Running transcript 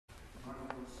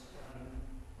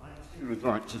would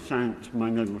like to thank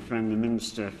my noble friend the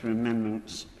Minister for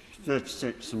Amendments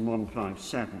 36 and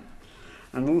 157,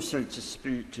 and also to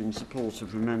speak in support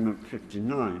of Amendment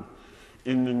 59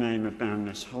 in the name of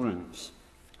Baroness Hollins.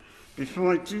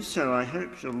 Before I do so, I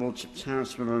hope your Lordship's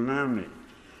House will allow me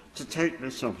to take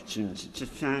this opportunity to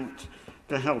thank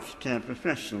the healthcare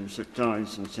professionals at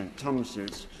Guy's and St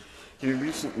Thomas's who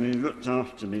recently looked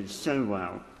after me so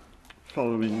well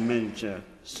following major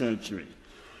surgery.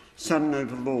 Some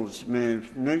noble lords may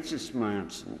have noticed my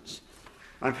absence.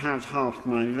 I've had half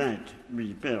my leg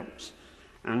rebuilt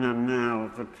and am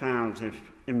now the proud, if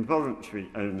involuntary,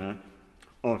 owner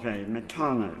of a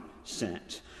Meccano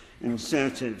set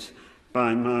inserted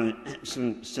by my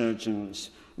excellent surgeons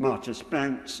Marcus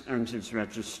Bentz and his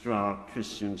registrar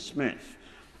Christian Smith.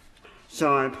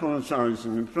 So I apologise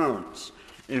in advance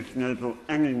if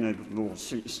any noble lord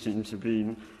seeks to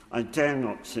intervene. I dare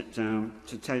not sit down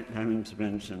to take their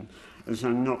intervention, as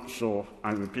I'm not sure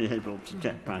I would be able to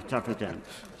get back up again.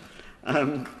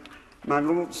 My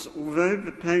lords, although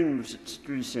the pain was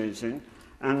excruciating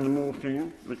and the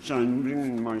morphine, which I'm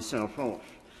weaning myself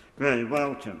off, very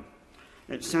welcome,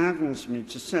 it saddens me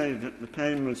to say that the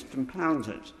pain was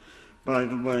compounded by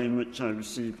the way in which I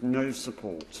received no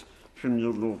support from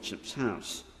your Lordship's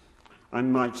House. I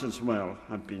might as well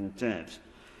have been dead.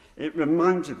 It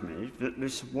reminded me that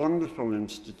this wonderful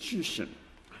institution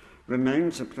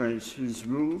remains a place whose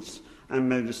rules and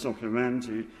modus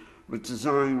operandi were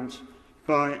designed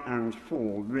by and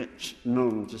for rich,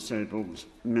 non-disabled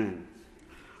men.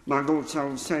 My lords, I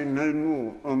will say no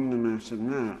more on the matter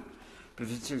now, but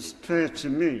it is clear to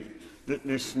me that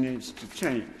this needs to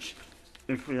change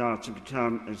if we are to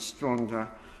become a stronger,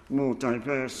 more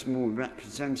diverse, more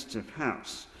representative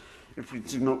House. If we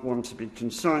do not want to be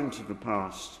consigned to the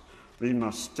past, we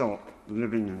must stop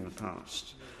living in the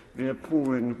past. The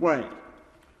appalling way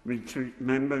we treat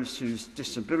members whose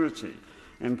disability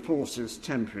enforces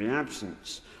temporary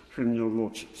absence from your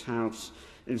Lordship's House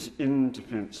is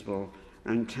indefensible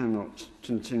and cannot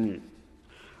continue.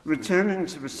 Returning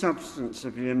to the substance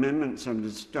of the amendments under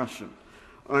discussion,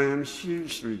 I am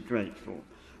hugely grateful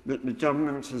that the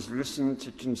Government has listened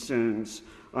to concerns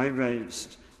I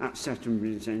raised at second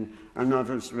reading and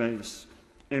others raised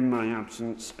in my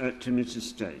absence at committee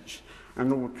stage.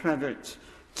 And all credit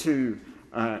to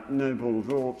noble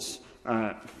lords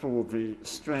for the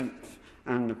strength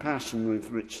and the passion with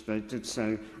which they did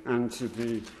so, and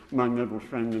to my noble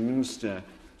friend the Minister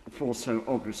for so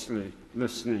obviously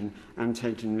listening and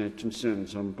taking their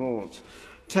concerns on board.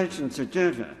 Taken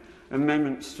together,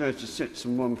 Amendments 36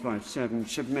 and 157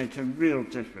 should make a real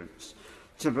difference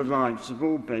to the lives of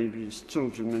all babies,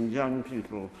 children and young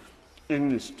people in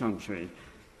this country,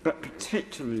 but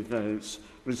particularly those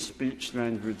with speech,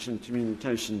 language and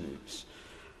communication needs.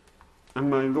 And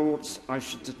my lords, I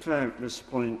should declare at this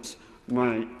point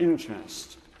my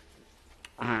interest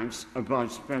as a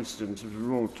Vice President of the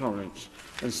Royal College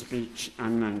of Speech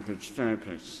and Language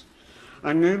Therapists.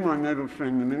 I know my noble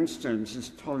friend the Minister and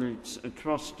his colleagues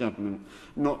across government,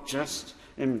 not just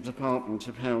in the Department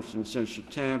of Health and Social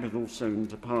Care, but also in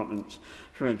the Department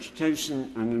for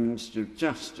Education and the Ministry of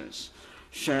Justice,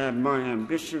 share my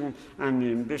ambition and the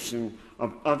ambition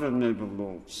of other noble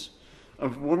lords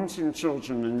of wanting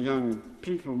children and young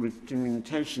people with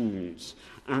communication needs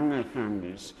and their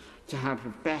families to have the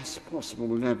best possible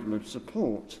level of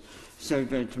support so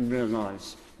they can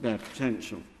realise their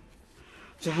potential.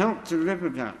 To help deliver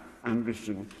that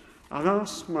ambition, I'll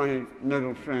ask my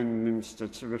noble friend the Minister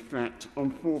to reflect on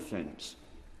four things.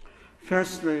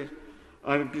 Firstly,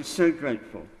 I would be so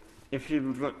grateful if he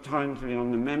would look kindly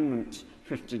on Amendment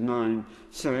 59,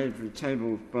 so ably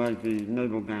tabled by the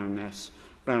noble Baroness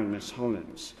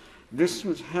Hollins. This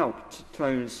would help to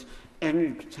close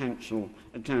any potential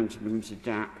accountability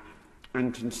gap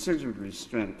and considerably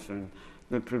strengthen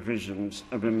the provisions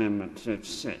of Amendment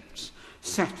 36.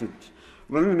 Second,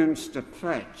 will the Minister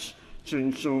pledge to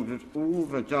ensure that all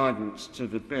the guidance to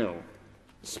the bill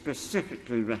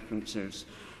specifically references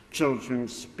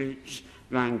children's speech,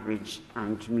 language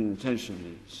and communication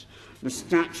needs? The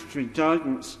statutory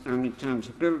guidance and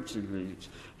accountability lead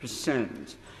for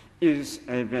SEND is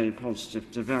a very positive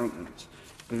development,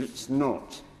 but it's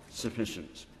not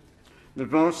sufficient. The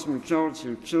vast majority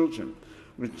of children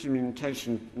with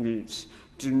communication needs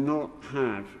do not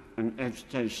have an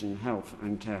education, health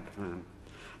and care plan.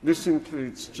 This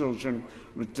includes children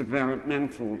with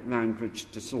developmental language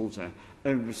disorder,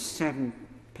 over 7%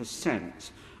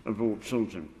 of all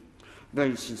children,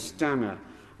 those who stammer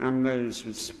and those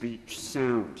with speech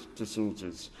sound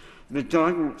disorders. The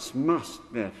guidance must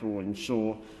therefore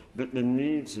ensure that the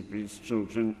needs of these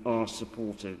children are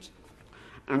supported.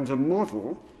 And a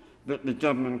model that the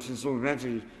government has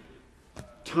already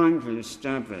timely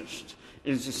established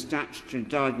is a statutory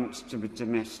guidance to the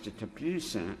Domestic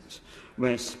Abuse Act,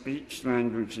 where speech,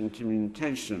 language and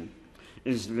communication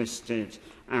is listed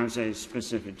as a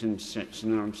specific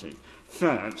intersectionality.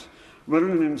 Third, will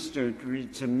the Minister agree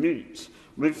to meet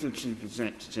with the Chief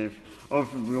Executive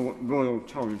of the Royal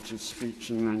College of Speech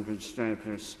and Language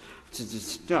Therapists to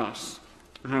discuss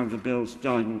how the Bill's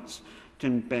guidance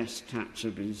can best capture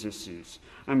these issues?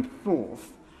 And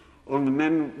fourth, on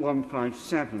Amendment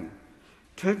 157,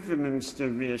 could the Minister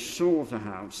reassure the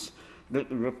House that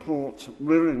the report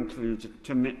will include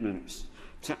commitments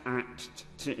to act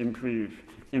to improve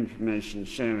information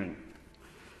sharing?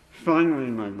 Finally,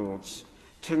 my Lords,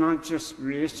 can I just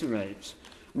reiterate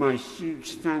my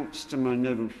huge thanks to my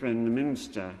noble friend the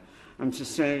Minister, and to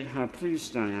say how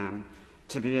pleased I am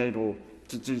to be able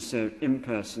to do so in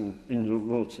person in your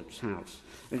Lordship's house.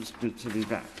 It's good to be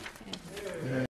back.